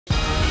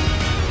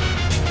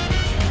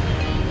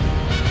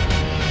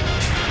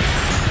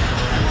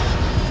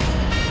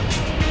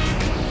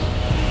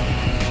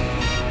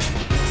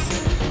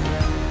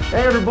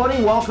Hey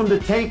everybody, welcome to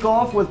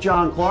Takeoff with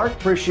John Clark.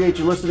 Appreciate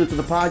you listening to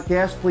the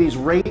podcast. Please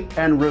rate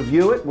and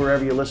review it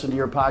wherever you listen to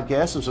your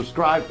podcast and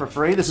subscribe for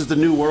free. This is the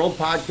New World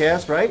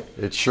podcast, right?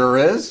 It sure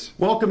is.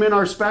 Welcome in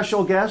our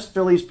special guest,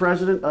 Phillies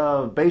president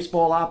of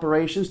baseball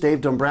operations,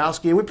 Dave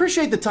Dombrowski. And we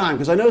appreciate the time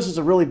because I know this is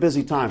a really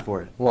busy time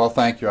for you. Well,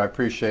 thank you. I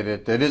appreciate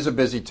it. It is a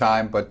busy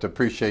time, but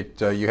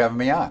appreciate you having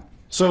me on.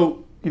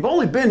 So you've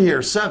only been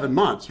here 7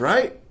 months,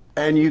 right?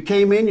 And you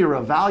came in, you're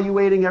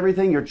evaluating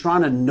everything, you're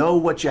trying to know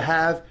what you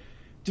have.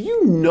 Do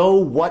you know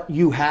what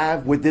you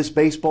have with this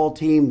baseball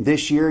team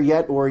this year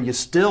yet, or are you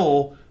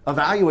still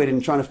evaluating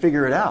and trying to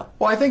figure it out?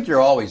 Well, I think you're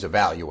always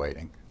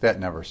evaluating. That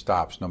never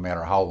stops, no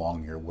matter how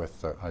long you're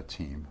with a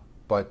team.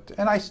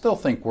 And I still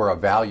think we're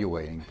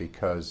evaluating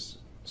because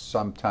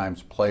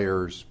sometimes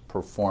players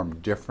perform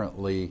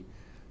differently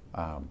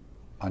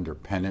under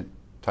pennant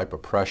type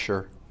of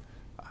pressure.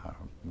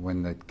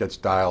 When it gets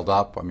dialed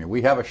up, I mean,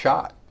 we have a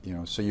shot,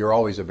 so you're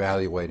always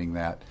evaluating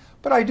that.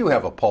 But I do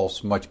have a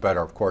pulse much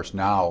better, of course,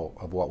 now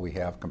of what we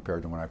have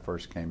compared to when I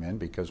first came in,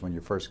 because when I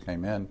first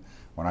came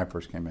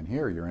in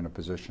here, you're in a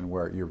position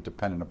where you're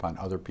dependent upon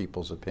other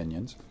people's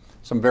opinions,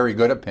 some very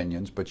good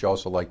opinions, but you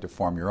also like to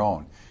form your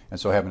own. And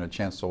so having a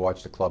chance to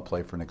watch the club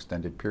play for an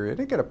extended period,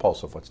 you get a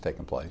pulse of what's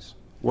taking place.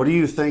 What do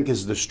you think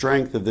is the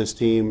strength of this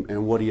team,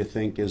 and what do you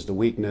think is the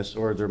weakness,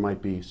 or there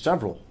might be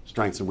several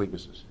strengths and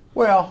weaknesses?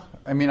 Well,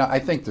 I mean, I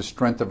think the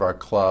strength of our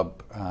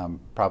club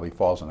probably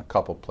falls in a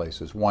couple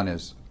places. One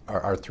is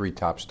our three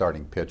top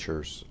starting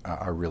pitchers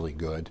are really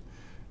good.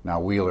 Now,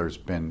 Wheeler's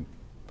been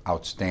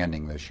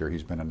outstanding this year.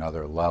 He's been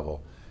another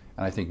level.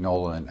 And I think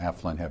Nolan and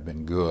Eflin have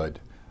been good.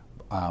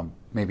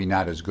 Maybe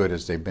not as good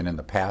as they've been in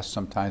the past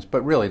sometimes,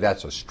 but really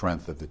that's a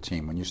strength of the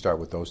team. When you start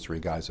with those three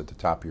guys at the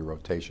top of your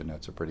rotation,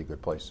 that's a pretty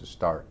good place to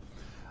start.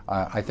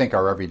 I think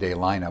our everyday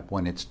lineup,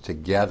 when it's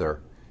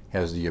together,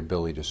 has the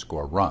ability to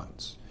score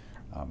runs.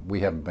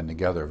 We haven't been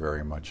together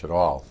very much at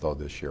all, though,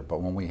 this year.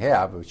 But when we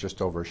have, it was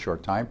just over a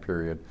short time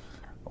period,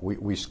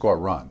 we score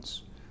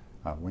runs.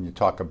 When you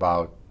talk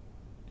about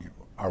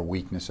our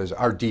weaknesses,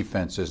 our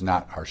defense is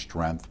not our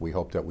strength. We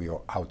hope that we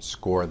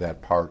outscore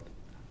that part,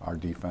 our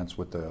defense,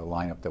 with the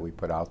lineup that we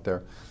put out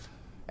there.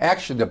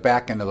 Actually, the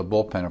back end of the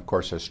bullpen, of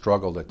course, has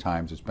struggled at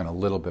times. It's been a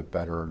little bit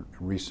better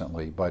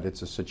recently, but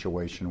it's a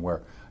situation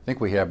where I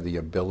think we have the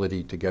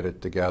ability to get it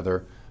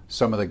together.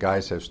 Some of the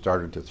guys have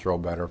started to throw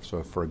better.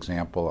 So, for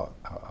example,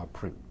 a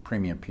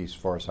premium piece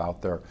for us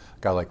out there, a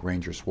guy like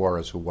Ranger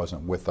Suarez, who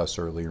wasn't with us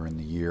earlier in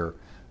the year,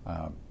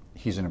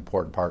 he's an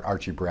important part.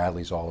 Archie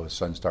Bradley's all of a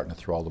sudden starting to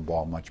throw the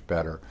ball much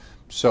better.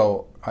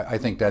 So I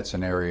think that's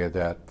an area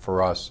that,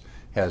 for us,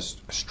 has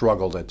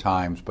struggled at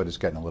times, but is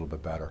getting a little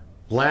bit better.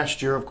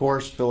 Last year, of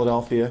course,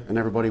 Philadelphia and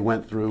everybody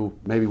went through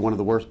maybe one of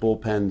the worst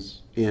bullpens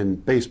in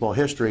baseball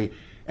history,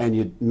 and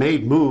you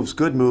made moves,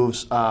 good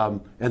moves,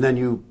 and then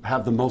you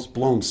have the most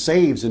blown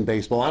saves in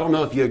baseball. I don't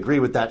know if you agree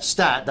with that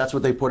stat. That's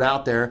what they put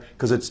out there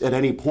because it's at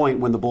any point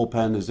when the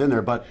bullpen is in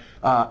there. But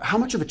how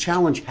much of a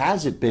challenge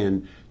has it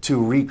been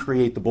to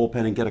recreate the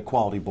bullpen and get a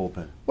quality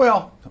bullpen?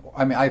 Well,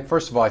 I mean,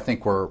 first of all, I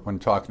think when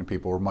talking to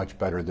people, we're much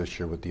better this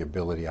year with the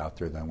ability out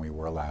there than we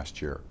were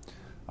last year.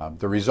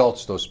 The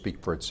results, though, speak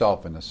for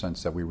itself in the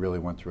sense that we really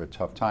went through a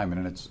tough time.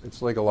 And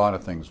it's like a lot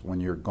of things. When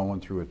you're going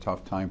through a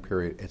tough time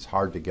period, it's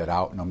hard to get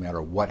out no matter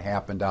what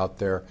happened out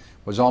there.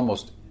 It was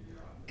almost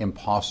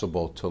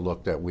impossible to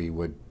look that we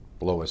would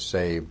blow a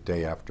save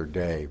day after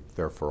day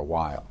there for a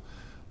while.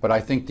 But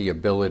I think the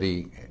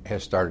ability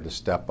has started to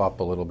step up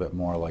a little bit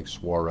more, like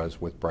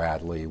Suarez with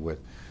Bradley, with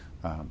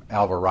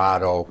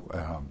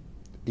Alvarado.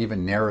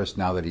 Even Neris,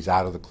 now that he's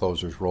out of the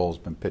closer's role, has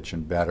been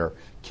pitching better.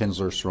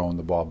 Kinsler's throwing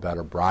the ball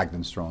better.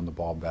 Brogdon's throwing the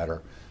ball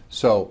better.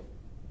 So,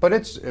 but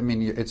it's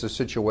a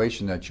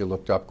situation that you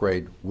looked to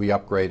upgrade. We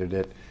upgraded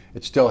it.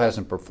 It still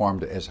hasn't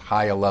performed as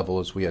high a level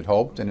as we had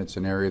hoped, and it's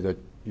an area that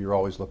you're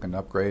always looking to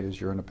upgrade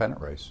as you're in a pennant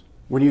race.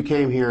 When you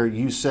came here,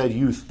 you said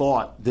you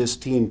thought this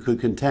team could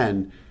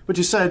contend, but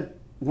you said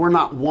we're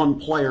not one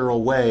player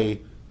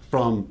away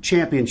from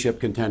championship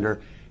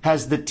contender.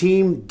 Has the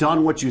team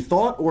done what you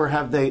thought, or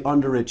have they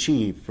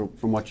underachieved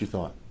from what you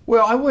thought?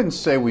 Well, I wouldn't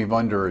say we've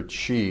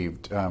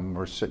underachieved.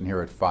 We're sitting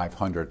here at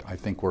 500. I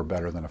think we're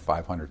better than a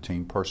 500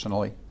 team,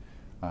 personally.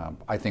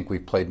 I think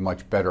we've played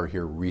much better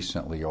here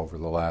recently over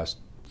the last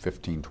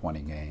 15, 20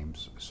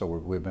 games. So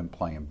we've been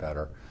playing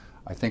better.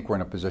 I think we're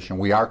in a position,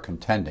 we are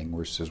contending.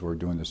 As we're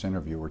doing this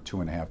interview, we're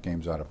 2.5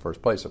 games out of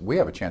first place. We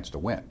have a chance to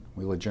win.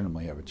 We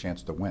legitimately have a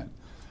chance to win.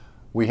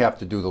 We have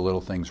to do the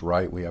little things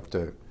right. We have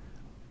to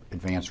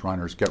advance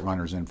runners, get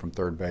runners in from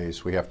third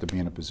base. We have to be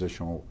in a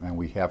position, and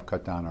we have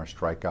cut down our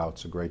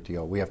strikeouts a great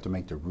deal. We have to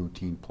make the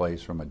routine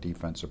plays from a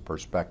defensive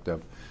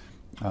perspective.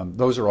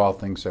 Those are all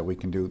things that we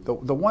can do.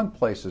 The one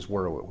place is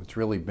where it's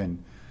really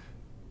been,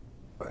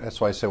 that's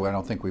why I say, well, I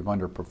don't think we've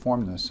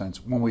underperformed in this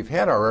sense. When we've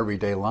had our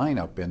everyday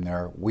lineup in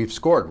there, we've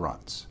scored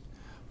runs,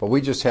 but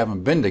we just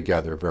haven't been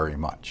together very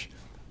much.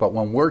 But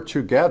when we're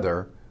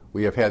together,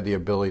 we have had the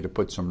ability to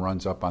put some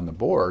runs up on the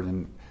board,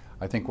 and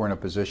I think we're in a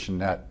position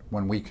that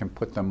when we can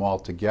put them all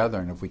together,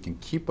 and if we can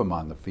keep them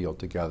on the field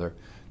together,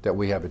 that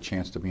we have a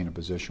chance to be in a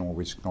position where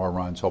we score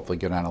runs, hopefully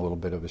get on a little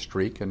bit of a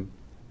streak, and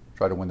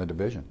try to win the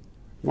division.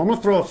 Well, I'm going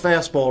to throw a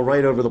fastball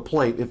right over the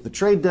plate. If the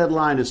trade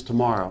deadline is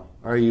tomorrow,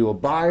 are you a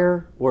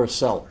buyer or a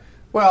seller?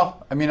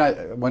 Well, I mean,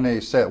 when they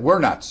say we're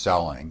not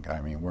selling,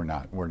 I mean, we're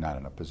not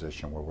in a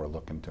position where we're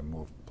looking to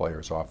move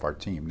players off our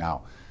team.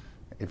 Now,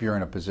 if you're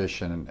in a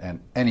position and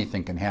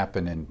anything can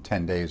happen in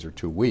 10 days or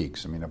 2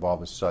 weeks, I mean, if all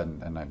of a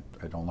sudden, and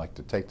I don't like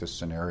to take this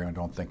scenario and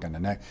don't think on the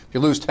next, if you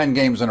lose 10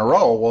 games in a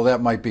row, well, that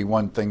might be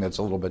one thing that's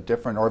a little bit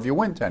different. Or if you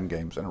win 10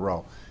 games in a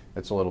row,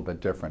 it's a little bit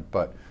different.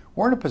 But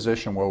we're in a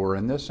position where we're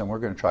in this, and we're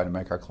going to try to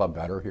make our club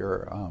better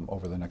here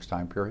over the next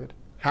time period.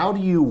 How do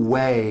you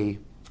weigh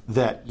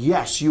that,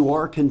 yes, you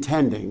are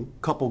contending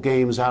a couple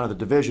games out of the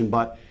division,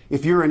 but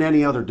if you're in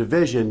any other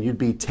division, you'd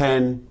be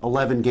 10,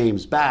 11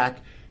 games back.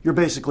 You're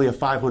basically a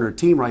 500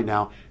 team right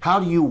now. How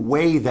do you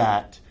weigh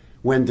that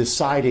when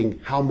deciding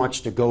how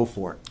much to go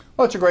for it?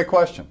 Well, it's a great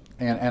question.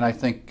 And I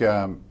think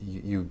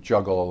you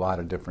juggle a lot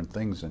of different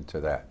things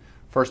into that.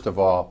 First of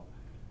all,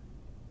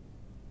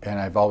 and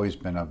I've always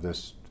been of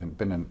this, and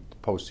been in the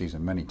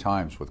postseason many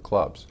times with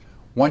clubs,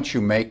 once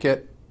you make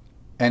it,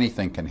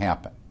 anything can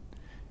happen.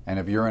 And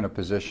if you're in a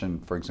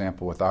position, for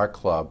example, with our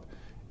club,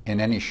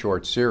 in any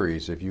short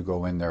series, if you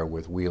go in there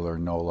with Wheeler,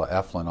 Nola,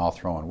 Eflin all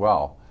throwing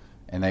well,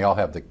 and they all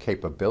have the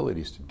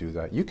capabilities to do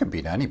that, you can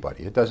beat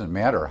anybody. It doesn't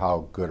matter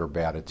how good or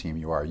bad a team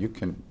you are. You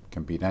can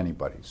beat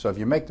anybody. So if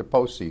you make the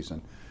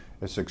postseason,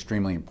 it's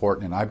extremely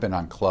important. And I've been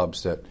on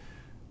clubs that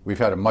we've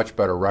had a much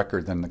better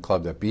record than the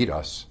club that beat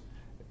us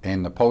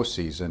in the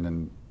postseason.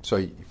 And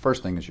so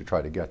first thing is you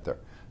try to get there.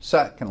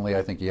 Secondly,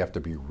 I think you have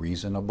to be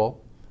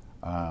reasonable.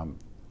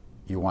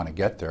 You want to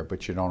get there,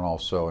 but you don't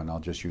also, and I'll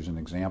just use an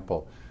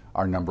example,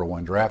 our number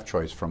one draft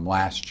choice from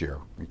last year.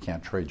 You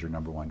can't trade your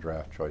number one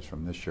draft choice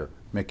from this year,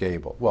 Mick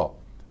Abel. Well,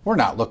 we're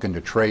not looking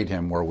to trade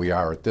him where we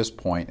are at this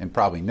point, and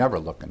probably never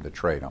looking to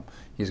trade him.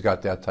 He's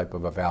got that type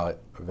of a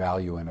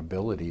value and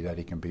ability that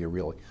he can be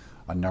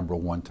a number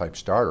one type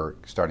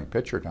starting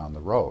pitcher down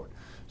the road.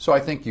 So I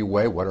think you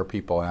weigh what are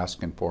people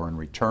asking for in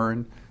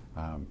return.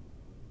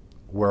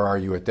 Where are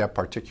you at that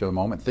particular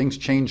moment? Things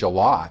change a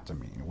lot. I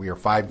mean, we are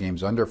 5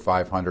 games under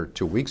 500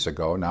 2 weeks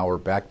ago. Now we're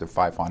back to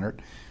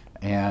 500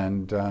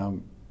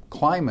 and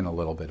climbing a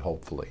little bit,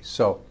 hopefully.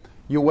 So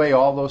you weigh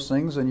all those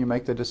things and you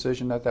make the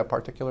decision at that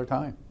particular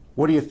time.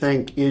 What do you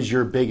think is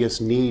your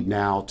biggest need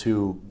now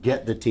to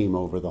get the team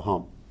over the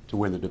hump to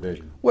win the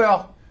division?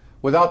 Well,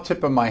 without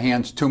tipping my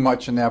hands too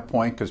much in that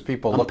point, because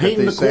people look at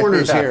these the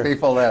corners here.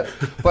 People that,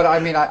 but I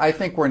mean, I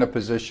think we're in a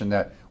position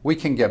that we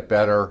can get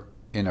better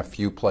in a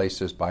few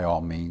places by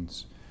all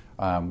means.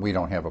 We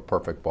don't have a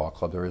perfect ball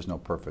club. There is no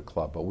perfect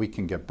club, but we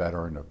can get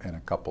better in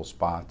a couple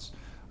spots.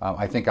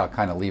 I think I'll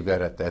kind of leave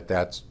that at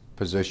that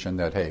position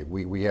that, hey,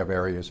 we have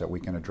areas that we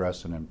can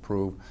address and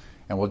improve,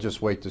 and we'll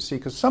just wait to see,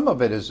 because some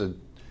of it is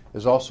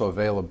also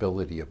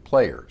availability of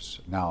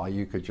players. Now,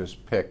 you could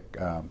just pick,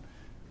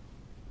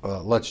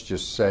 let's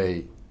just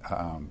say,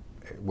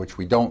 which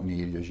we don't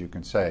need, as you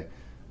can say,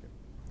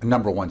 a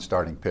number one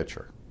starting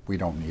pitcher. We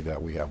don't need that.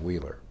 We have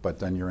Wheeler. But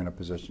then you're in a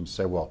position to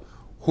say, well,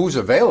 who's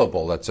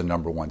available that's a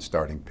number one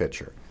starting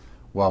pitcher?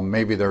 Well,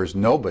 maybe there's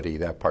nobody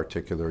that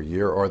particular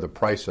year, or the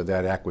price of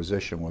that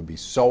acquisition would be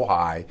so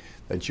high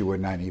that you would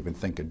not even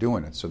think of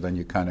doing it. So then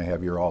you kind of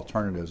have your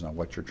alternatives on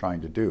what you're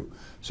trying to do.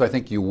 So I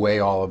think you weigh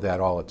all of that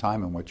all the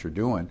time in what you're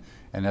doing,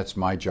 and that's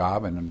my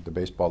job and the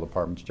baseball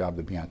department's job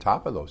to be on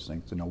top of those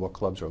things, to know what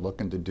clubs are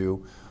looking to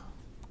do,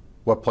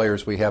 what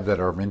players we have that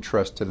are of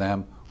interest to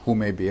them, who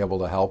may be able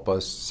to help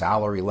us,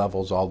 salary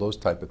levels, all those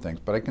type of things.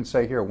 But I can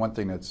say here one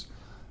thing that's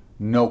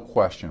no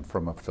question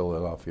from a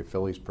Philadelphia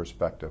Phillies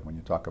perspective, when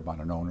you talk about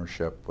an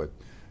ownership with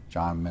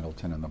John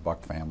Middleton and the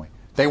Buck family,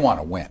 they want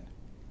to win.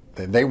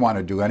 They want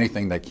to do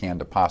anything they can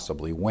to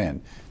possibly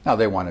win. Now,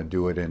 they want to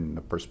do it in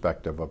the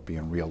perspective of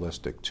being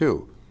realistic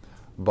too.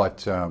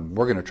 But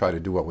we're going to try to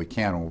do what we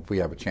can, and if we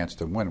have a chance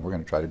to win, we're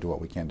going to try to do what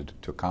we can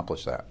to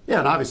accomplish that. Yeah,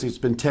 and obviously it's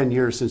been 10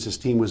 years since this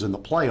team was in the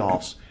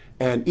playoffs.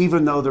 And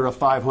even though they're a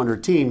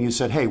 500 team, you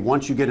said, hey,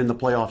 once you get in the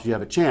playoffs, you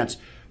have a chance.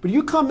 But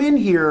you come in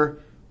here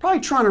probably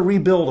trying to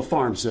rebuild a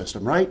farm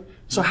system, right?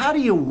 So how do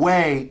you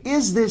weigh,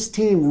 is this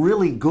team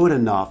really good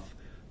enough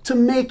to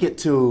make it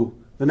to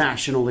the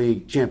National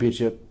League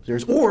Championship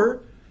Series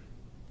or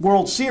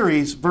World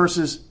Series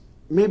versus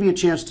maybe a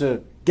chance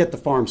to get the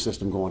farm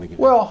system going again?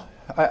 Well,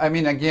 I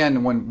mean,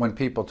 again, when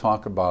people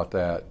talk about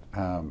that,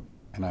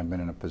 and I've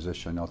been in a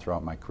position, I know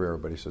throughout my career,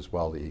 but he says,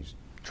 well, he's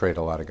trade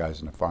a lot of guys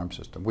in the farm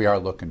system. We are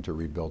looking to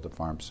rebuild the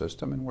farm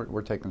system, and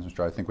we're taking some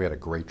strides. I think we had a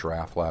great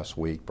draft last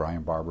week.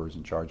 Brian Barber is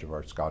in charge of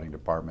our scouting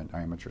department,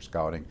 amateur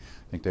scouting.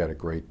 I think they had a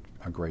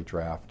great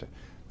draft.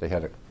 They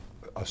had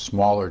a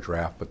smaller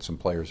draft, but some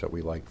players that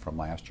we liked from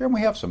last year. And we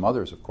have some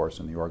others, of course,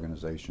 in the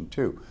organization,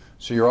 too.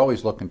 So you're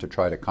always looking to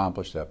try to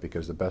accomplish that,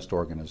 because the best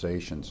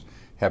organizations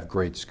have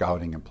great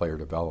scouting and player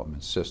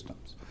development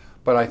systems.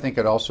 But I think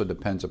it also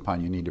depends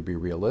upon, you need to be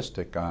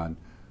realistic on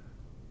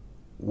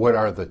what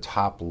are the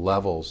top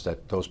levels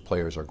that those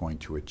players are going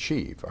to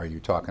achieve? Are you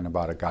talking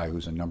about a guy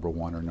who's a number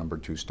 1 or number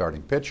 2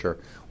 starting pitcher?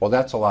 Well,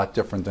 that's a lot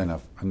different than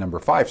a number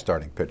 5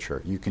 starting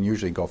pitcher. You can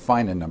usually go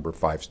find a number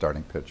 5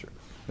 starting pitcher.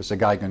 Is a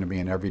guy going to be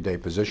an everyday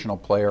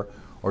positional player,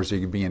 or is he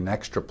going to be an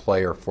extra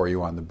player for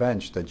you on the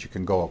bench that you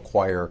can go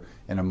acquire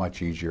in a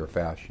much easier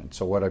fashion?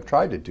 So what I've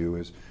tried to do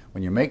is,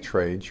 when you make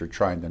trades, you're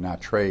trying to not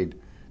trade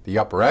the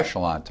upper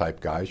echelon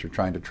type guys. You're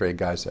trying to trade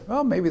guys that,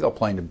 well, maybe they'll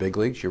play in the big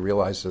leagues. You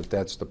realize that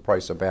that's the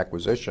price of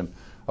acquisition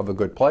of a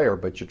good player,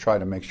 but you try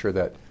to make sure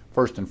that,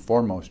 first and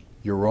foremost,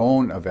 your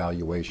own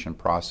evaluation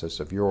process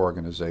of your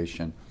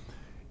organization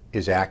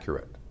is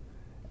accurate.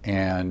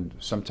 And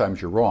sometimes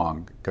you're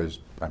wrong, because,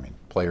 I mean,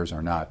 players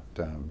are not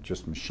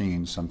just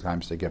machines.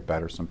 Sometimes they get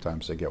better,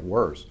 sometimes they get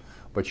worse.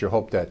 But you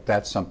hope that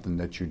that's something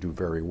that you do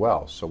very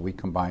well. So we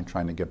combine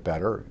trying to get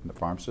better in the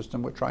farm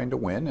system with trying to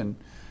win, and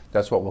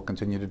that's what we'll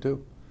continue to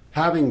do.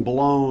 Having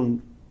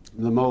blown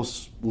the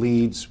most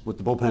leads with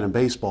the bullpen in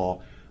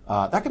baseball,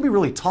 that can be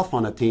really tough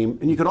on a team.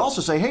 And you could also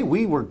say, hey,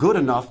 we were good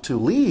enough to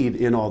lead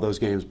in all those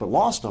games but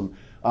lost them.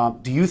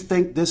 Do you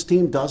think this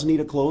team does need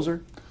a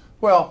closer?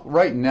 Well,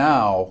 right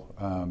now,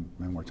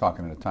 and we're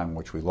talking at a time in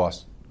which we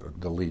lost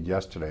the lead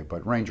yesterday,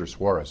 but Ranger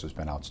Suarez has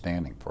been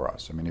outstanding for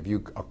us. I mean, if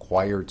you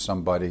acquired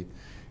somebody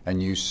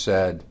and you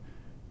said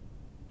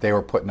they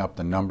were putting up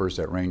the numbers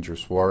that Ranger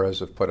Suarez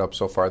have put up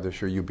so far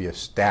this year, you'd be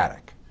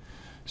ecstatic.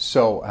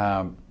 So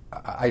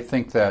I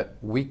think that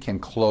we can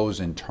close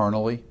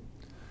internally,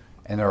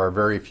 and there are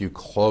very few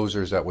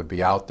closers that would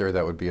be out there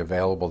that would be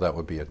available that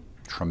would be a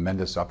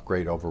tremendous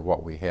upgrade over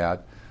what we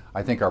had.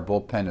 I think our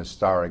bullpen is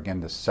starting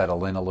again to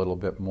settle in a little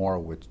bit more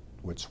with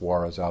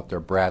Suarez out there,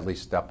 Bradley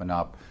stepping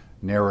up,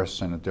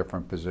 Neris in a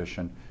different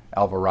position,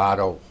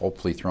 Alvarado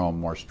hopefully throwing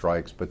more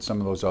strikes, but some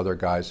of those other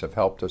guys have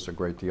helped us a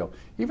great deal.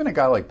 Even a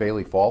guy like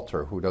Bailey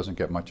Falter, who doesn't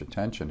get much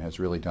attention, has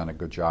really done a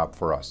good job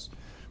for us.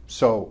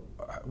 So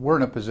we're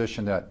in a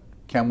position that,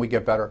 can we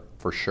get better?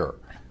 For sure.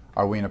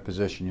 Are we in a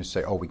position you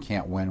say, oh, we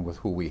can't win with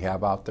who we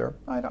have out there?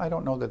 I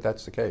don't know that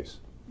that's the case.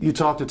 You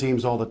talk to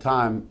teams all the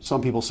time.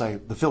 Some people say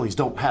the Phillies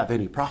don't have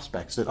any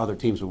prospects that other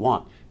teams would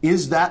want.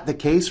 Is that the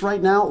case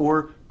right now,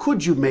 or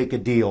could you make a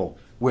deal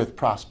with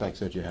prospects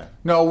that you have?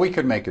 No, we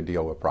could make a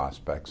deal with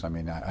prospects. I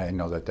mean, I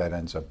know that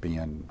ends up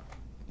being,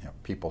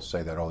 people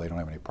say that, oh, they don't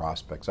have any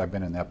prospects. I've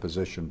been in that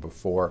position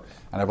before,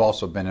 and I've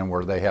also been in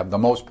where they have the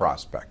most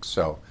prospects.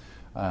 So,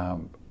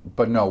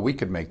 but no, we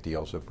could make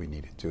deals if we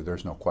needed to.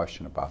 There's no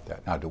question about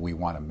that. Now, do we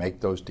want to make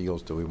those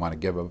deals? Do we want to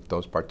give up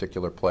those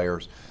particular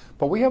players?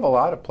 But we have a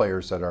lot of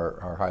players that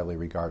are highly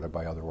regarded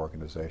by other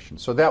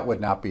organizations. So that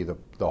would not be the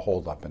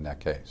holdup in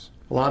that case.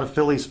 A lot of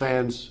Phillies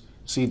fans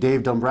see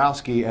Dave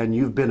Dombrowski, and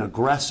you've been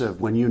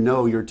aggressive when you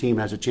know your team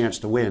has a chance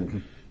to win. Mm-hmm.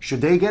 Should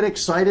they get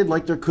excited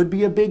like there could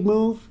be a big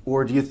move,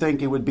 or do you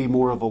think it would be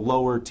more of a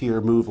lower tier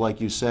move,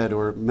 like you said,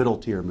 or middle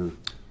tier move?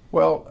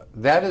 Well,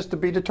 that is to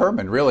be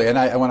determined, really.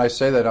 And when I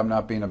say that, I'm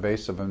not being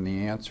evasive in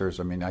the answers.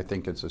 I mean, I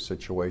think it's a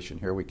situation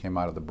here. We came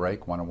out of the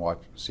break, want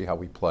to see how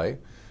we play.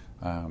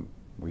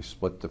 We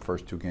split the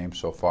first 2 games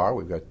so far.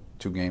 We've got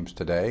 2 games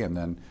today, and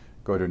then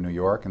go to New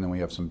York, and then we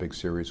have some big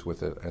series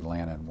with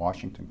Atlanta and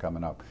Washington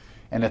coming up.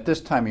 And at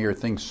this time of year,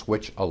 things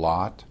switch a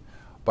lot,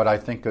 but I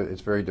think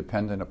it's very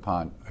dependent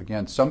upon,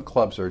 again, some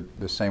clubs are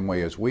the same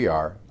way as we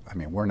are. I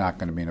mean, we're not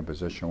going to be in a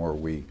position where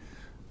we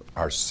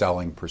are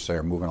selling, per se,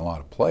 or moving a lot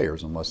of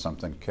players unless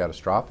something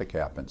catastrophic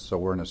happens. So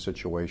we're in a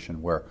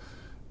situation where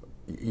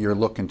you're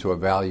looking to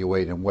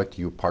evaluate and what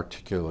do you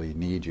particularly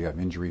need. You have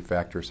injury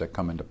factors that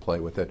come into play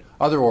with it.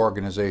 Other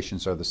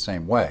organizations are the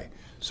same way.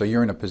 So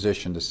you're in a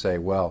position to say,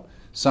 well,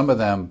 some of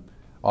them,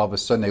 all of a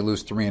sudden they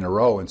lose 3 in a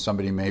row and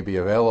somebody may be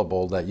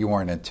available that you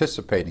weren't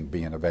anticipating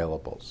being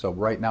available. So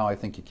right now I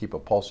think you keep a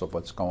pulse of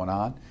what's going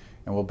on,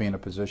 and we'll be in a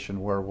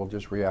position where we'll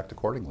just react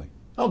accordingly.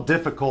 How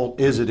difficult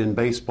is it in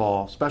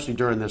baseball, especially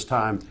during this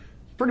time?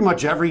 Pretty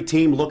much every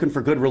team looking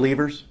for good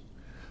relievers?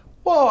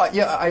 Well,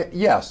 yeah,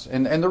 yes,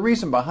 and the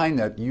reason behind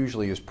that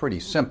usually is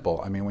pretty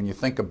simple. I mean, when you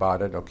think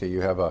about it, okay,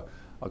 you have a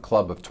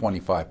club of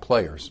 25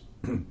 players.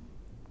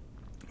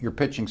 Your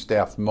pitching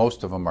staff,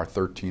 most of them are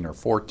 13 or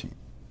 14.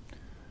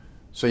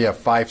 So you have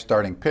 5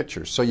 starting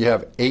pitchers. So you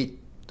have 8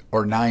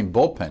 or 9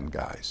 bullpen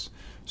guys.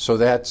 So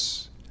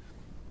that's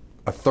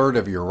a third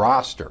of your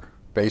roster,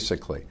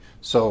 basically.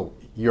 So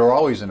you're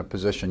always in a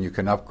position you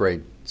can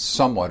upgrade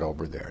somewhat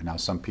over there. Now,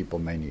 some people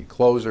may need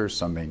closers,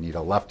 some may need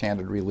a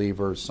left-handed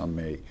reliever, some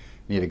may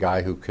need a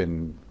guy who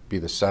can be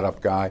the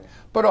setup guy.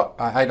 But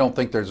I don't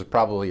think there's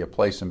probably a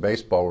place in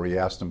baseball where you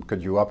ask them,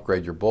 could you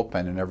upgrade your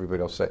bullpen? And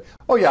everybody will say,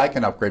 oh, yeah, I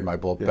can upgrade my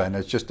bullpen. Yeah.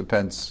 It just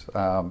depends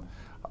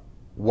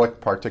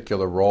what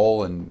particular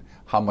role and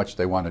how much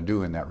they want to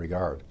do in that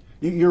regard.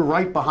 You're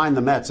right behind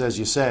the Mets, as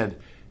you said.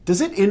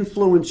 Does it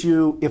influence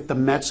you if the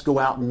Mets go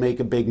out and make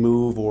a big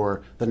move,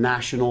 or the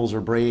Nationals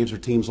or Braves or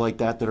teams like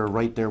that are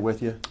right there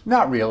with you?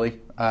 Not really,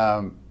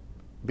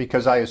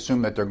 because I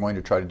assume that they're going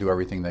to try to do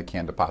everything they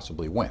can to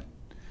possibly win.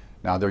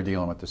 Now, they're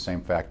dealing with the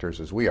same factors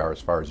as we are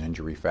as far as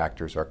injury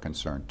factors are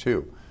concerned,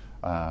 too,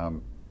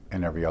 and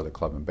every other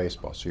club in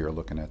baseball, so you're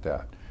looking at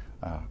that.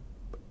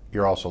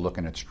 you're also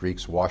looking at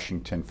streaks.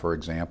 Washington, for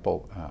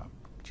example,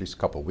 just a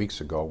couple of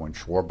weeks ago when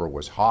Schwarber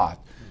was hot,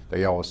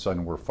 they all of a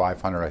sudden were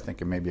 500, I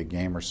think, and maybe a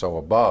game or so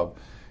above.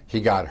 He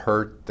got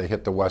hurt. They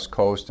hit the West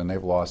Coast, and they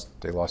lost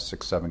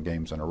 6-7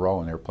 games in a row,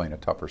 and they were playing a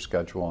tougher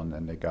schedule, and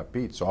then they got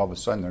beat. So all of a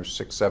sudden, there's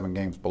 6-7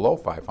 games below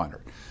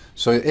 500.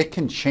 So it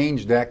can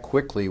change that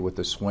quickly with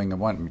the swing of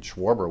one. I mean,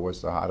 Schwarber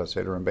was the hottest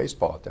hitter in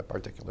baseball at that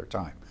particular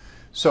time.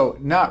 So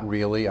not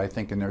really. I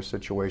think in their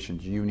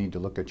situations, you need to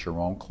look at your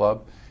own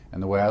club.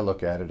 And the way I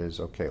look at it is,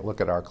 okay,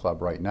 look at our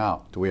club right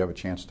now. Do we have a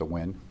chance to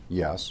win?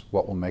 Yes.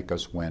 What will make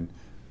us win?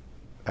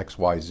 X,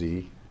 Y,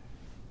 Z.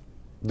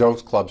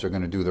 Those clubs are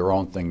going to do their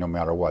own thing no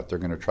matter what. They're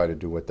going to try to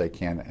do what they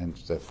can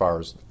as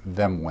far as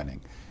them winning.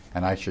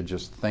 And I should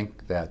just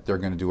think that they're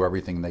going to do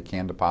everything they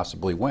can to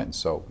possibly win.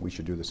 So we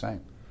should do the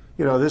same.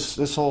 You know,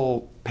 this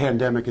whole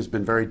pandemic has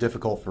been very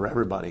difficult for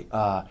everybody.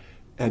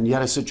 And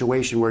yet a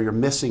situation where you're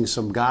missing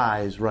some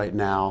guys right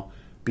now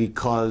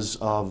because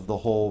of the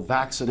whole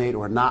vaccinate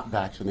or not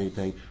vaccinate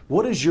thing.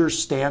 What is your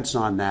stance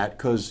on that?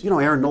 Because, you know,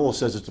 Aaron Nola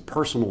says it's a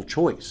personal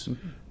choice.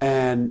 Mm-hmm.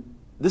 And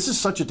this is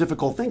such a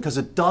difficult thing because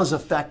it does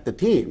affect the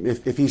team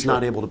if he's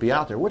not able to be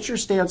out there. What's your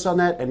stance on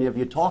that? And have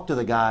you talked to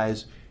the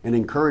guys and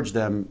encouraged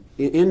them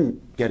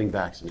in getting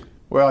vaccinated?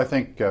 Well, I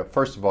think,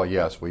 first of all,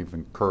 yes, we've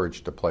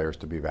encouraged the players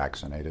to be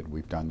vaccinated.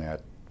 We've done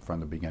that from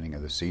the beginning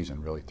of the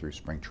season, really through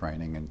spring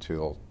training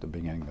until the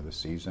beginning of the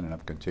season, and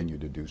have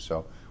continued to do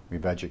so.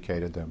 We've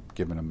educated them,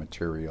 given them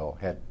material,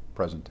 had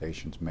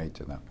presentations made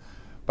to them.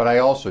 But I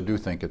also do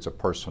think it's a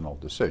personal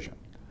decision.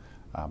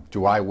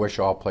 Do I wish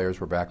all players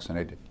were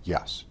vaccinated?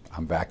 Yes.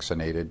 I'm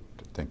vaccinated.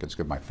 I think it's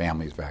good my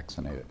family's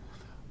vaccinated.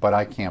 But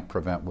I can't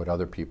prevent what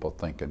other people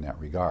think in that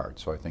regard.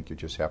 So I think you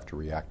just have to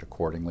react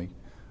accordingly.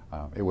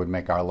 It would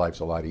make our lives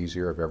a lot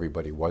easier if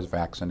everybody was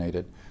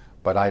vaccinated.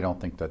 But I don't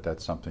think that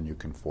that's something you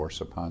can force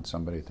upon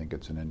somebody. I think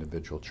it's an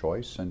individual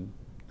choice. And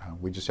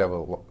we just have,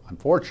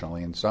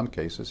 unfortunately, in some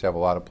cases, have a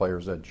lot of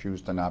players that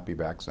choose to not be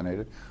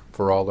vaccinated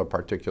for all their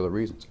particular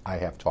reasons. I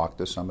have talked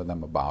to some of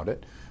them about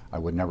it. I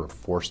would never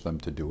force them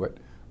to do it.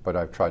 But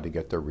I've tried to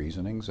get their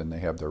reasonings, and they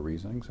have their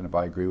reasonings. And if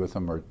I agree with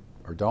them or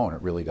don't,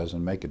 it really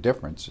doesn't make a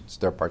difference. It's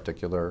their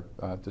particular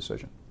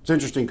decision. It's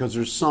interesting because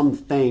there's some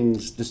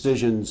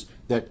decisions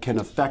that can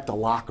affect a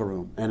locker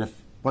room. And if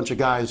a bunch of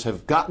guys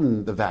have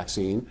gotten the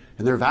vaccine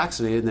and they're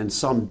vaccinated, and then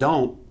some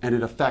don't, and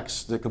it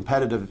affects the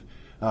competitive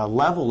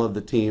level of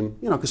the team,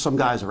 you know, because some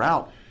guys are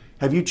out.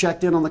 Have you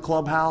checked in on the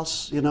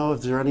clubhouse? You know,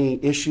 if there are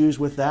any issues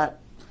with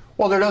that?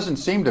 Well, there doesn't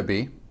seem to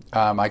be.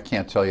 I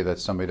can't tell you that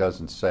somebody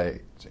doesn't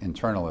say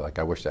internally, like,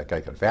 I wish that guy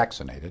got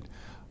vaccinated.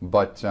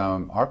 But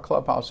our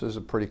clubhouse is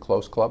a pretty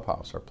close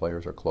clubhouse. Our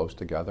players are close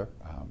together.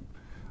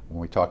 When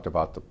we talked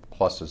about the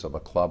pluses of a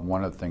club,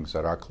 one of the things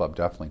that our club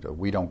definitely does,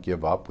 we don't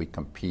give up, we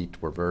compete.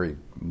 We're very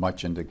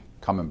much into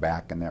coming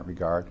back in that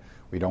regard.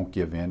 We don't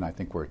give in. I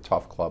think we're a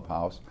tough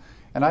clubhouse.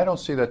 And I don't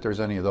see that there's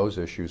any of those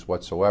issues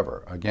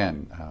whatsoever.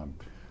 Again,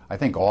 I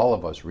think all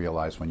of us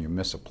realize when you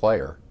miss a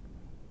player,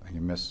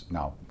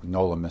 now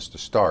Nola missed a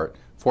start.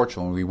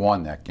 Fortunately, we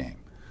won that game.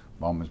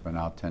 Bowman's been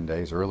out 10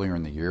 days. Earlier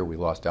in the year, we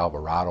lost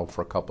Alvarado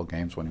for a couple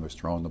games when he was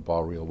throwing the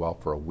ball real well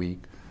for a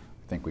week.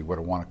 I think we would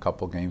have won a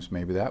couple games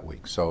maybe that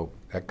week. So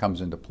that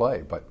comes into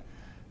play.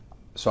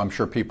 So I'm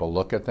sure people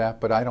look at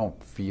that, but I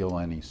don't feel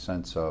any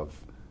sense of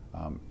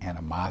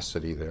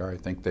animosity there. I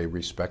think they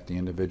respect the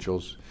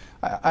individuals.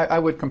 I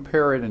would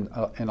compare it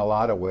in a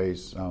lot of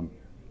ways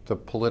to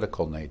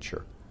political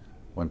nature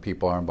when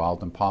people are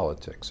involved in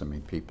politics. I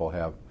mean, people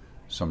have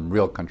some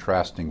real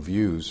contrasting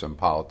views in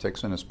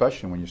politics, and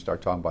especially when you start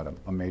talking about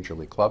a major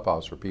league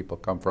clubhouse where people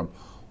come from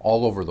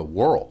all over the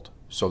world.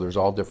 So there's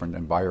all different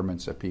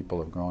environments that people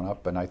have grown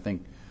up, and I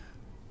think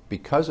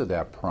because of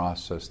that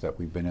process that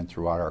we've been in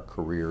throughout our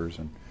careers,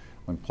 and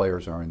when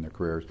players are in their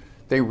careers,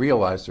 they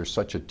realize there's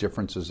such a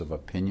differences of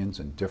opinions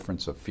and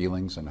difference of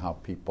feelings and how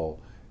people,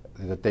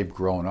 that they've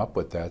grown up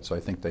with that. So I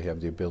think they have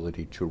the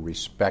ability to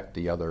respect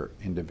the other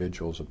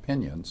individual's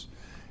opinions.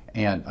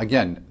 And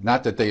again,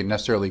 not that they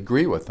necessarily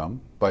agree with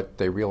them, but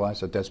they realize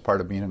that that's part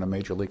of being in a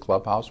major league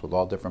clubhouse with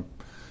all different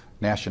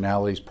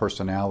nationalities,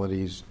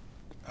 personalities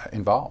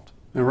involved.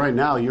 And right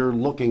now you're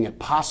looking at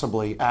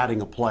possibly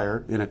adding a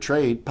player in a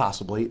trade,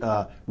 possibly.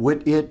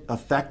 Would it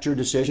affect your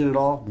decision at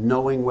all,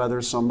 knowing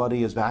whether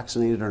somebody is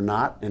vaccinated or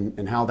not,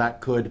 and how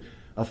that could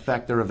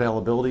affect their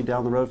availability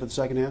down the road for the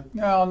second half?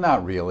 No,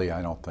 not really,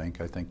 I don't think.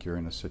 I think you're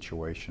in a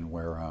situation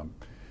where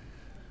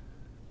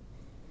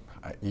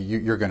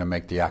you're going to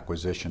make the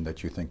acquisition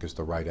that you think is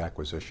the right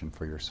acquisition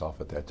for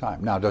yourself at that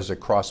time. Now, does it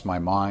cross my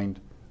mind?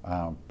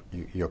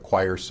 You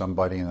acquire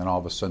somebody and then all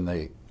of a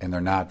sudden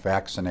they're not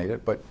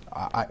vaccinated. But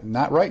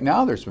not right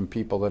now. There's been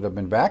people that have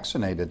been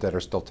vaccinated that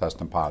are still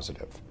testing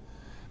positive.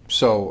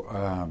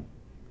 So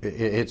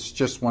it's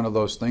just one of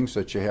those things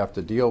that you have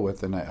to deal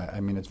with. And I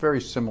mean, it's very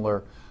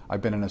similar.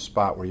 I've been in a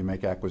spot where you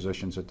make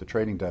acquisitions at the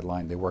trading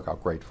deadline. They work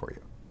out great for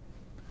you.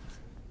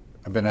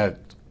 I've been at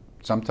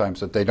sometimes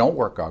that they don't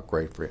work out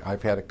great for you.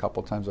 I've had a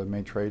couple times I've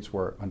made trades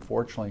where,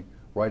 unfortunately,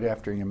 right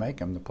after you make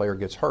them, the player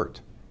gets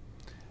hurt.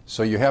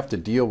 So you have to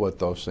deal with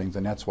those things,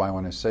 and that's why I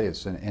want to say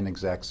it's an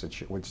inexact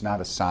situation. It's not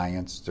a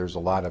science. There's a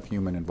lot of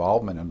human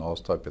involvement in those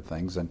type of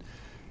things. And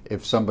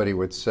if somebody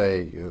would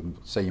say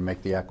you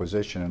make the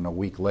acquisition and a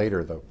week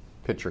later the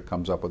pitcher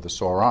comes up with a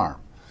sore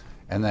arm,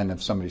 and then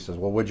if somebody says,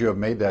 well, would you have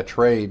made that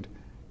trade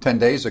 10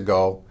 days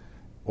ago?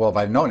 Well, if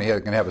I'd known he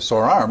was going to have a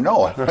sore arm,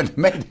 no, I wouldn't have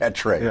made that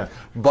trade. Yeah.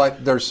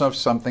 But there's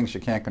some things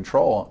you can't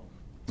control.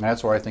 And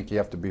that's why I think you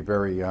have to be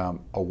very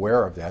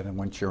aware of that. And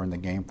once you're in the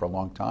game for a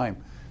long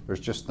time, there's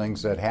just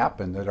things that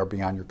happen that are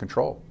beyond your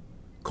control.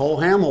 Cole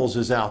Hamels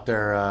is out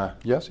there.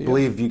 Yes, he I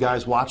believe you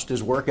guys watched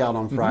his workout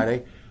on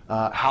Friday.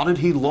 How did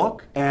he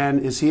look,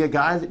 and is he a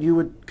guy that you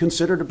would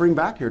consider to bring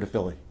back here to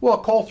Philly? Well,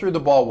 Cole threw the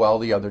ball well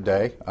the other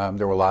day.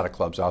 There were a lot of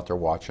clubs out there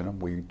watching him.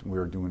 We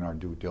were doing our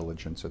due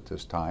diligence at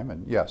this time,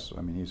 and yes,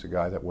 I mean, he's a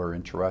guy that we're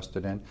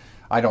interested in.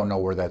 I don't know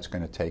where that's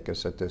going to take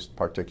us at this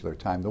particular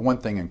time. The one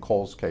thing in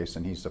Cole's case,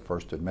 and he's the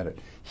first to admit it,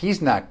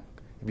 he's not,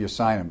 if you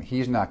sign him,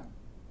 he's not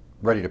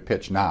ready to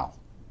pitch now.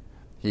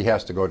 He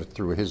has to go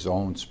through his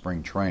own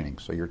spring training.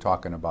 So you're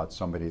talking about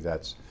somebody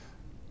that's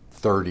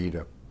 30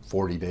 to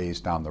 40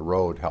 days down the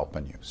road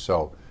helping you.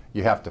 So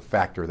you have to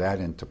factor that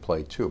into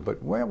play too.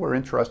 But well, we're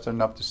interested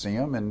enough to see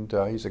him, and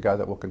he's a guy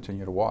that we'll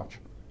continue to watch.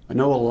 I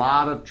know a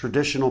lot of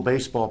traditional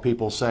baseball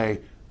people say,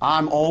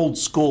 I'm old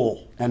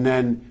school, and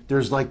then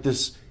there's like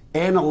this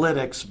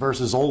analytics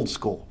versus old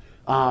school.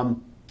 I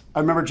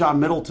remember John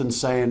Middleton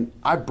saying,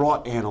 I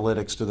brought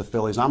analytics to the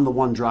Phillies. I'm the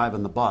one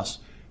driving the bus.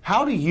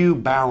 How do you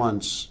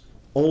balance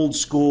old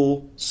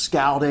school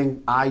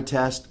scouting, eye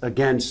test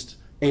against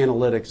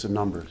analytics and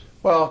numbers?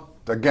 Well,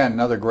 again,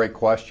 another great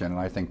question, and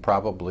I think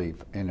probably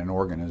in an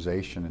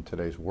organization in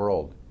today's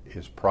world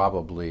is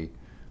probably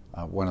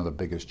one of the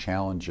biggest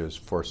challenges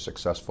for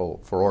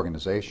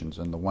organizations,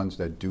 and the ones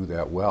that do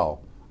that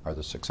well are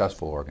the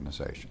successful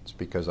organizations,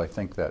 because I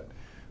think that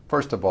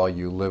first of all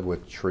you live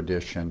with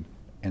tradition,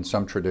 and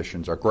some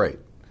traditions are great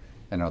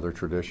and other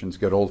traditions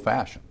get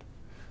old-fashioned.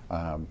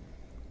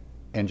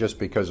 And just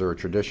because they're a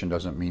tradition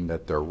doesn't mean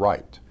that they're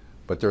right.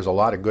 But there's a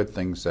lot of good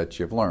things that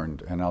you've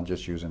learned, and I'll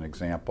just use an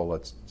example.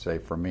 Let's say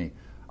for me,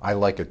 I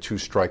like a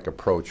two-strike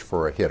approach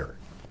for a hitter.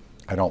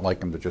 I don't like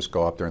them to just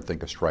go up there and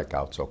think a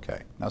strikeout's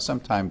okay. Now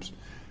sometimes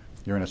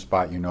you're in a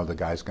spot, you know the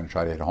guy's going to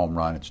try to hit a home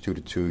run, it's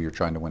 2-2, you're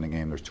trying to win the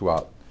game, there's 2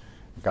 out.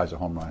 The guy's a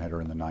home run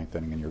hitter in the 9th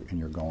inning and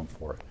you're going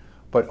for it.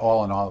 But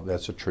all in all,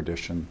 that's a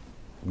tradition,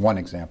 one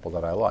example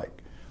that I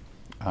like.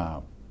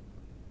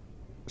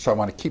 So I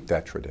want to keep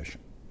that tradition.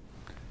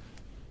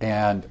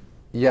 And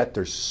yet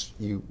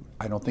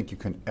I don't think you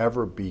can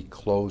ever be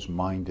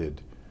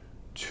closed-minded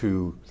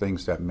to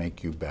things that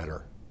make you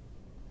better.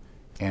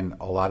 And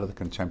a lot of the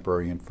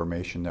contemporary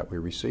information that we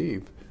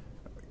receive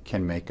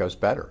can make us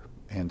better.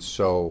 And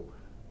so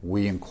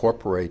we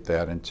incorporate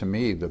that, and to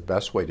me the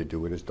best way to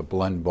do it is to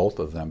blend both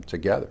of them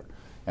together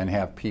and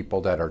have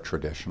people that are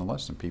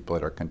traditionalists and people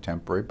that are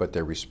contemporary, but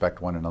they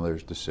respect one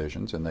another's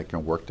decisions and they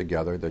can work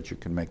together that you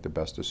can make the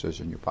best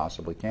decision you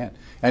possibly can.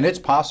 And it's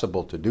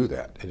possible to do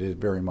that. It is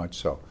very much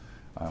so.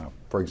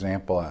 For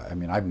example, I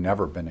mean, I've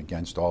never been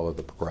against all of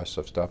the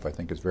progressive stuff. I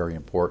think it's very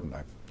important.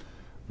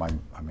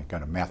 I'm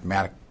kind of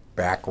mathematic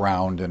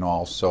background and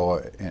also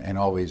and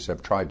always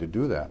have tried to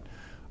do that.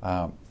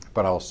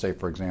 But I'll say,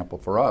 for example,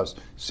 for us,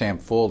 Sam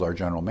Fuld, our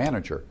general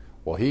manager,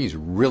 well, he's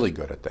really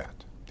good at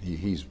that.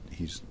 He's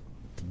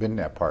been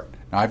that part.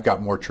 Now, I've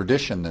got more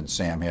tradition than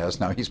Sam has.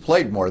 Now, he's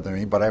played more than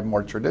me, but I have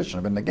more tradition.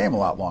 I've been in the game a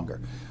lot longer.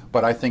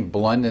 But I think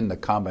blending the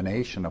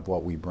combination of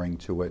what we bring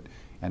to it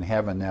and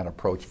having that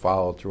approach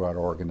followed throughout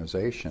our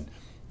organization,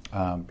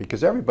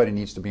 because everybody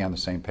needs to be on the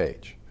same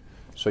page.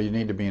 So you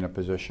need to be in a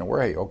position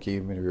where, hey, okay,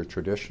 even if you're a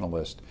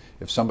traditionalist,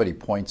 if somebody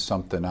points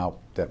something out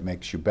that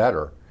makes you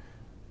better,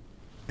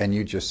 and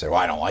you just say, well,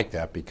 I don't like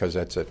that because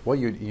that's it. Well,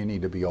 you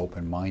need to be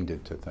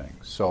open-minded to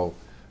things. So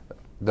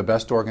the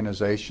best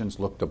organizations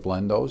look to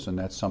blend those, and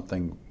that's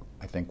something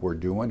I think we're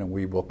doing, and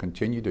we will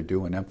continue to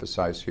do and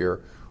emphasize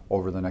here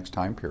over the next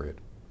time period.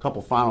 A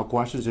couple final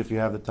questions if you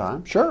have the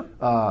time. Sure.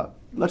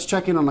 Let's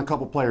check in on a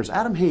couple players.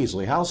 Adam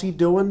Hazley, how's he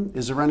doing?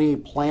 Is there any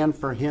plan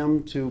for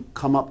him to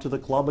come up to the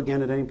club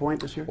again at any point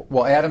this year?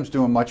 Well, Adam's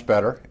doing much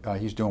better.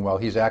 He's doing well.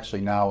 He's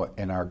actually now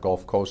in our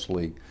Gulf Coast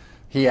League.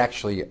 He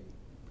actually,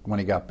 when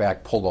he got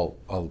back, pulled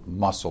a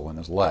muscle in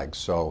his leg.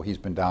 So he's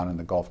been down in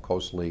the Gulf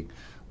Coast League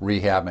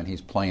rehabbing.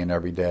 He's playing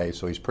every day.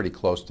 So he's pretty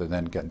close to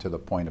then getting to the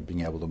point of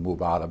being able to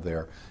move out of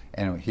there.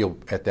 And he'll,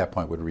 at that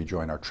point, would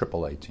rejoin our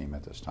AAA team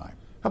at this time.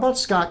 How about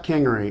Scott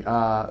Kingery?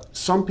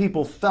 Some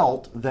people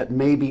felt that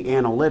maybe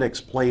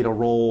analytics played a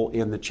role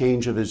in the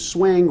change of his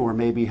swing, or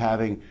maybe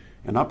having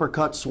an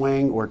uppercut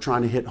swing or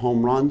trying to hit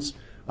home runs.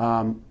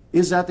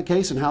 Is that the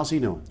case, and how's he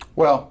doing?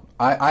 Well,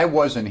 I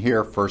wasn't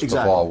here, first of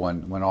all,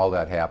 when all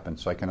that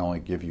happened, so I can only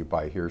give you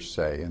by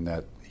hearsay, and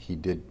that he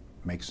did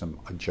make some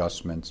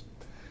adjustments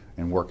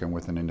in working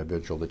with an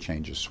individual to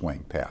change his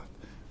swing path.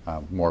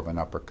 More of an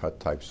uppercut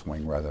type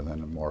swing rather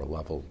than a more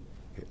level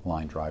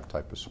line drive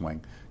type of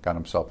swing. Got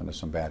himself into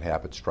some bad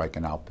habits,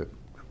 striking out a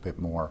bit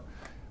more.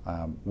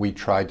 We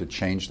tried to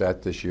change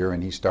that this year,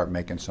 and he started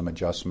making some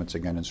adjustments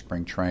again in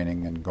spring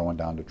training and going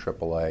down to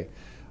AAA.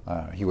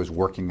 He was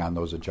working on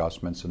those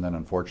adjustments, and then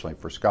unfortunately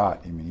for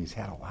Scott, I mean, he's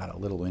had a lot of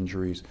little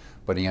injuries,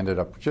 but he ended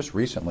up just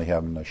recently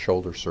having a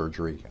shoulder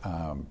surgery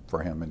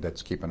for him, and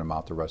that's keeping him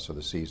out the rest of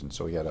the season.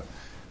 So he had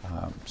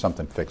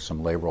something fixed,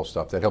 some labral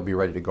stuff that he'll be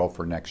ready to go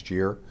for next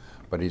year,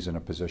 but he's in a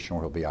position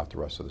where he'll be out the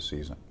rest of the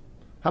season.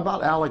 How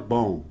about Alec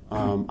Bohm?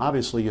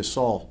 Obviously, you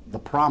saw the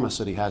promise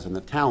that he has and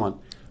the talent.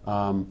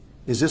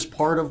 Is this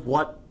part of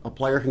what a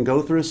player can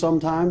go through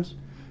sometimes?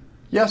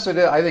 Yes, it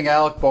is. I think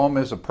Alec Bohm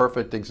is a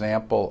perfect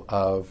example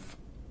of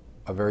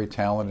a very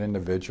talented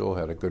individual,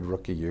 had a good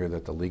rookie year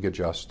that the league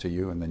adjusts to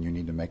you, and then you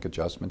need to make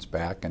adjustments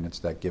back, and it's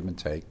that give and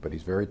take. But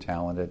he's very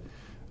talented.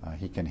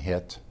 He can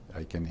hit.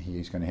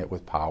 He's going to hit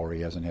with power.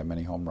 He hasn't had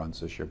many home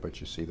runs this year,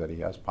 but you see that he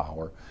has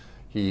power.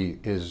 He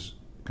is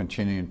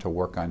continuing to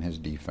work on his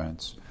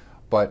defense.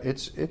 But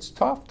it's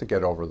tough to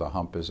get over the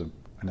hump as an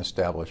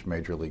established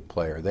major league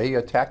player. They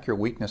attack your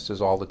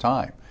weaknesses all the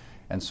time.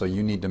 And so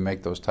you need to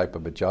make those type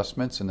of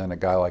adjustments. And then a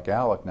guy like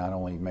Alec, not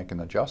only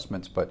making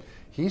adjustments, but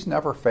he's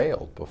never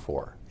failed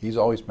before. He's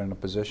always been in a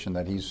position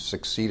that he's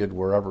succeeded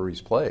wherever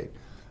he's played.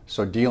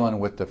 So dealing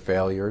with the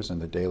failures on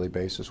the daily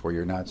basis where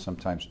you're not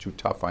sometimes too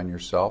tough on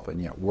yourself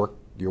and yet work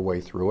your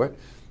way through it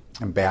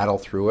and battle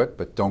through it,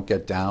 but don't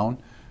get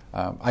down.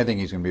 I think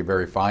he's going to be a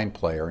very fine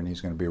player, and he's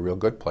going to be a real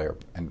good player.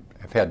 And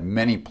I've had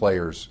many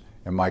players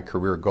in my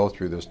career go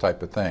through this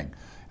type of thing,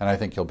 and I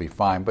think he'll be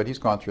fine. But he's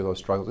gone through those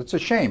struggles. It's a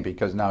shame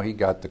because now he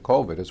got the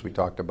COVID, as we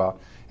talked about,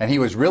 and he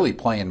was really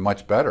playing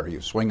much better. He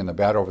was swinging the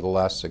bat over the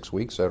last 6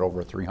 weeks at over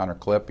a 300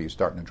 clip. He's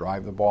starting to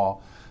drive the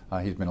ball.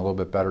 He's been a little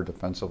bit better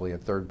defensively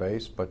at third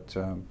base, but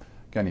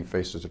again, he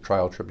faces the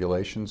trial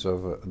tribulations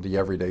of the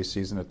everyday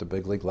season at the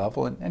big league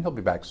level, and he'll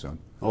be back soon.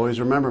 Always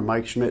remember,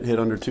 Mike Schmidt hit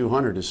under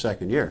 200 his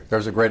second year.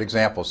 There's a great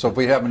example. So if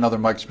we have another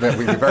Mike Schmidt,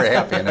 we'd be very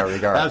happy in that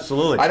regard.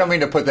 Absolutely. I don't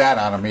mean to put that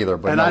on him either,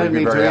 but and no, I didn't we'd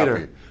be mean very to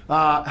happy.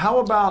 either. How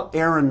about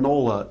Aaron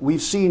Nola?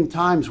 We've seen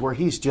times where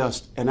he's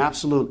just an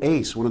absolute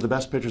ace, one of the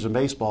best pitchers in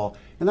baseball,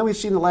 and then we've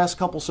seen the last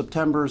couple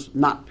Septembers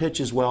not pitch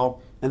as well,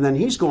 and then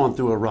he's gone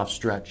through a rough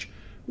stretch.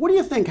 What do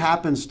you think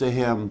happens to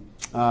him?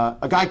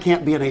 A guy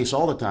can't be an ace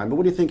all the time, but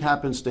what do you think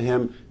happens to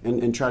him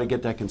and try to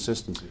get that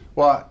consistency?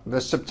 Well, the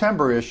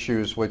September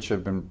issues, which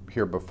have been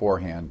here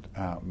beforehand,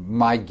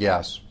 my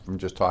guess from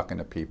just talking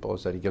to people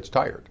is that he gets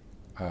tired.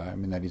 I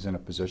mean, that he's in a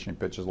position, he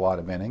pitches a lot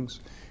of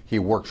innings. He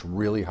works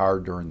really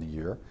hard during the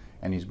year,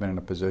 and he's been in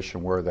a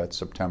position where that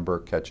September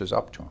catches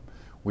up to him.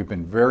 We've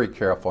been very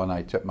careful, and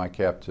I tip my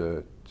cap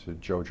to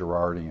Joe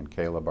Girardi and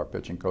Caleb, our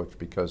pitching coach,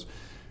 because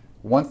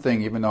one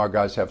thing, even though our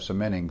guys have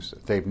some innings,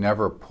 they've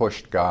never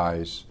pushed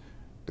guys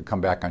to come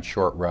back on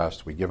short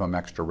rest. We give them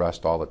extra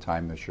rest all the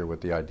time this year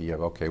with the idea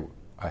of, okay,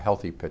 a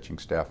healthy pitching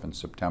staff in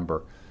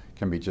September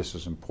can be just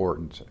as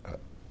important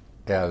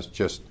as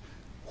just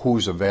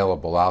who's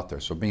available out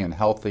there. So being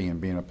healthy and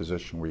being in a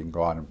position where you can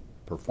go out and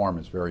perform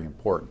is very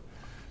important.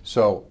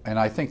 So, and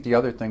I think the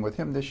other thing with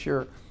him this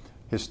year,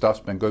 his stuff's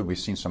been good. We've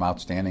seen some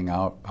outstanding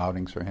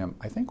outings for him.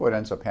 I think what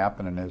ends up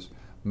happening is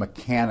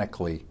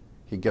mechanically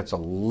he gets a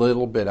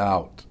little bit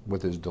out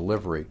with his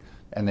delivery,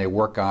 and they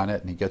work on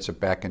it, and he gets it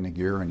back into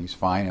gear, and he's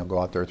fine. He'll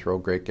go out there, throw a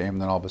great game,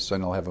 and then all of a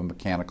sudden he'll have a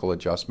mechanical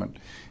adjustment.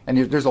 And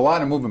there's a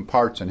lot of moving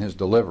parts in his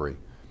delivery,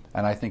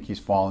 and I think he's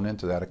fallen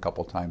into that a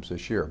couple times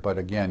this year. But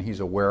again, he's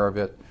aware of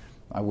it.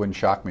 I wouldn't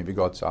shock me if he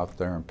goes out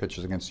there and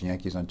pitches against the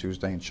Yankees on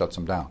Tuesday and shuts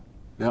them down.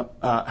 Yep.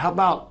 How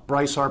about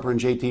Bryce Harper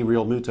and JT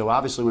Realmuto?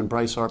 Obviously, when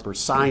Bryce Harper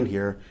signed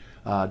here,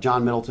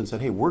 John Middleton said,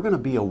 hey, we're going to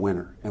be a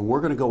winner, and we're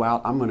going to go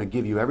out. I'm going to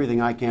give you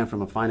everything I can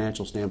from a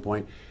financial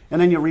standpoint.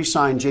 And then you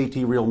re-sign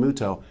JT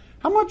Realmuto.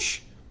 How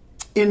much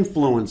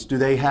influence do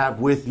they have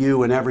with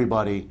you and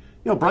everybody? You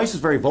know, Bryce is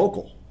very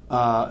vocal,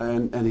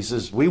 and he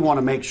says, we want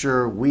to make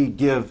sure we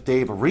give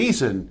Dave a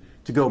reason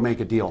to go make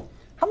a deal.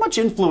 How much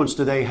influence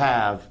do they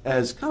have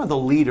as kind of the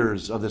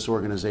leaders of this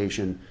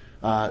organization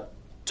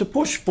to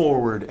push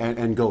forward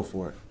and go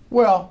for it?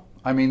 Well,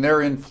 I mean,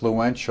 they're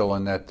influential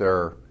in that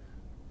they're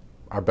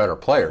are better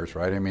players,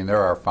 right? I mean,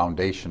 they're our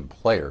foundation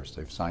players.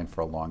 They've signed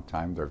for a long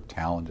time. They're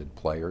talented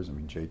players. I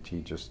mean,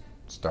 JT just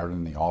started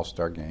in the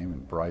All-Star game,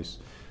 and Bryce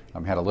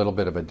had a little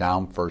bit of a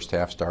down first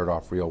half, started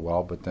off real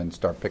well, but then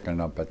start picking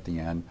it up at the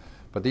end.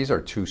 But these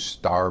are two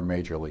star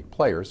major league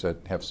players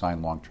that have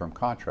signed long-term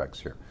contracts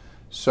here.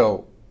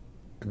 So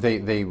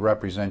they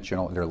represent,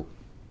 you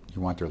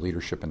want their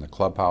leadership in the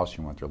clubhouse,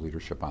 you want their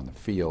leadership on the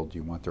field,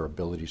 you want their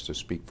abilities to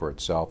speak for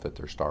itself, that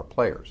they're star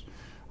players.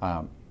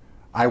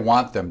 I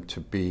want them to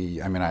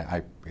be, I mean,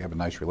 I have a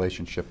nice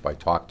relationship. I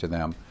talk to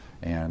them,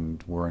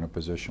 and we're in a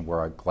position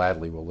where I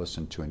gladly will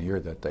listen to an ear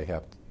that they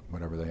have,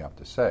 whatever they have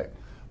to say.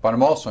 But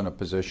I'm also in a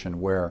position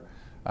where,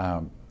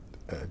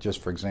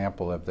 just for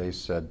example, if they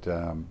said,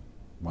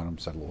 one of them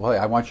said, well, hey,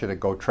 I want you to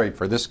go trade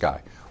for this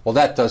guy. Well,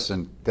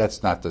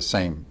 that's not the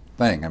same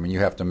thing. I mean, you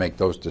have to make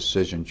those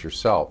decisions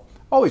yourself.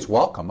 Always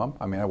welcome them.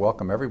 I mean, I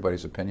welcome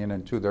everybody's opinion,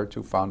 and they're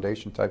two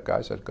foundation type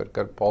guys that got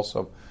a pulse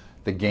of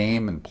the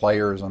game and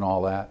players and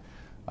all that.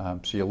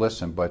 So you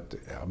listen, but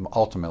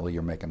ultimately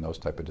you're making those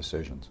type of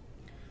decisions.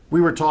 We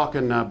were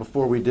talking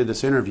before we did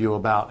this interview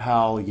about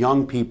how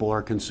young people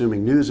are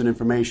consuming news and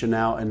information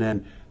now, and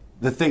then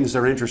the things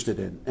they're interested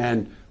in.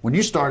 And when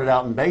you started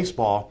out in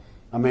baseball,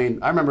 I mean,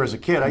 I remember as a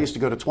kid, I used to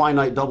go to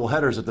twilight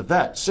doubleheaders at the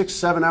vet,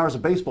 6-7 hours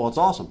of baseball. It's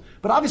awesome.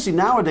 But obviously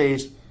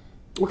nowadays,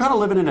 we're kind of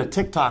living in a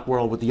TikTok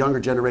world with the younger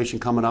generation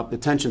coming up, the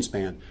attention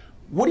span.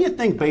 What do you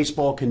think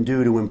baseball can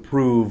do to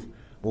improve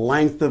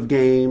length of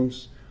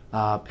games,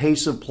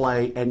 pace of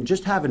play, and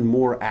just having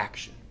more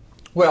action?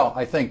 Well,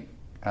 I think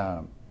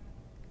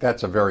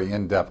that's a very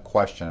in-depth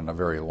question and a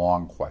very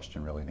long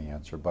question, really, to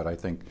answer. But I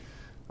think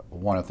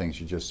one of the things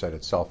you just said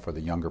itself, for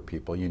the younger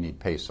people, you need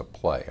pace of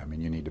play. I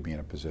mean, you need to be in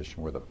a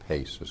position where the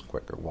pace is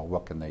quicker. Well,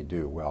 what can they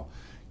do? Well,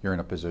 you're in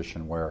a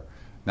position where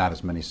not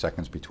as many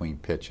seconds between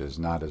pitches,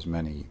 not as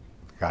many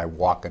guy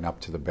walking up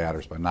to the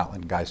batter's box, not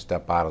letting guys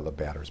step out of the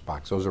batter's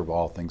box. Those are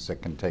all things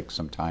that can take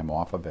some time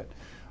off of it.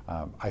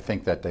 I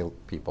think that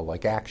people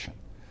like action.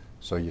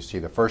 So you see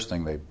the first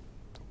thing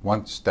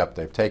one step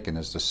they've taken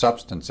is the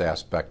substance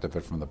aspect of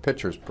it from the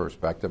pitcher's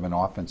perspective, and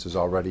offense is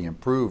already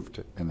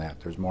improved in that.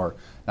 There's not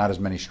as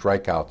many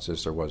strikeouts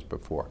as there was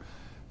before.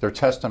 They're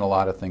testing a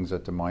lot of things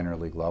at the minor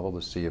league level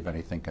to see if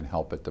anything can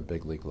help at the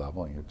big league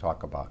level. You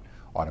talk about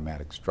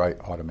automated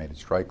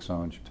strike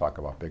zones, you talk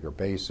about bigger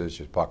bases,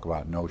 you talk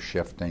about no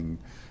shifting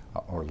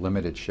or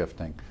limited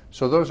shifting.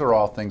 So those are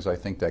all things I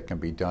think that can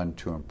be done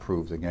to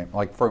improve the game.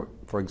 Like for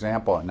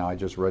example, now I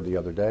just read the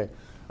other day,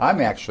 I'm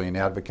actually an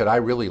advocate. I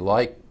really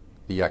like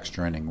the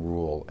extra inning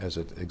rule as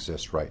it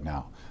exists right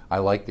now. I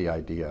like the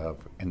idea of,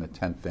 in the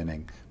 10th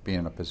inning, being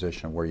in a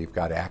position where you've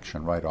got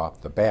action right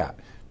off the bat.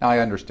 Now I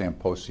understand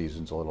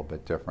postseason's a little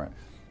bit different.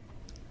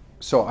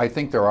 So I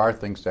think there are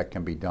things that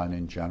can be done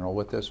in general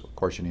with this. Of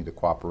course, you need the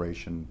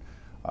cooperation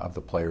of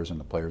the players and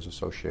the Players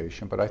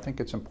Association, but I think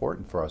it's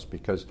important for us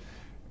because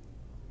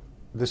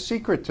the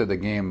secret to the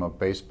game of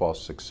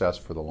baseball's success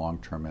for the long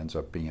term ends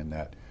up being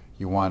that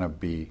you want to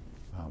be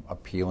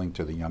appealing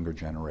to the younger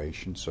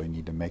generation, so you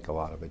need to make a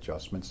lot of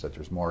adjustments, that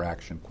there's more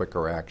action,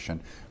 quicker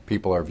action,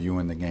 people are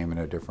viewing the game in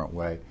a different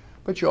way.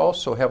 But you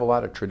also have a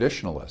lot of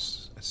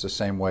traditionalists. It's the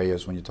same way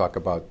as when you talk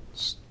about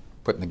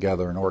putting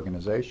together an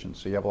organization.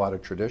 So you have a lot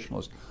of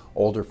traditionalists,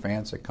 older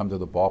fans that come to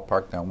the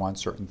ballpark that want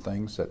certain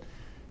things, that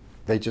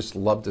they just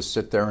love to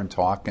sit there and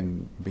talk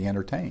and be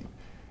entertained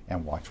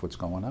and watch what's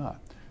going on.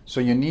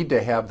 So you need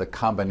to have the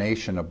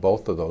combination of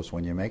both of those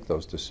when you make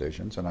those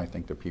decisions, and I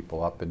think the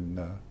people up in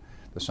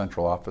the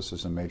central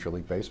offices in Major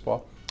League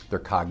Baseball, they're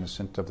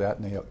cognizant of that,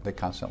 and they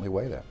constantly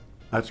weigh that.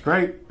 That's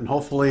great, and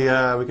hopefully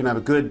we can have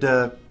a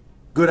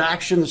good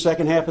action the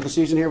second half of the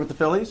season here with the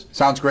Phillies.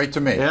 Sounds great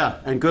to me. Yeah,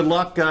 and good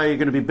luck. You're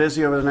going to be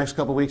busy over the next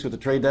couple of weeks with the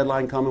trade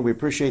deadline coming. We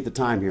appreciate the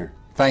time here.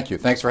 Thank you.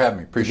 Thanks for having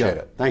me. Appreciate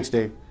it. Thanks,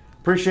 Dave.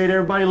 Appreciate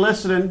everybody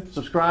listening.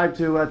 Subscribe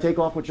to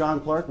Takeoff with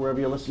John Clark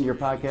wherever you listen to your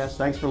podcast.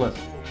 Thanks for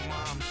listening.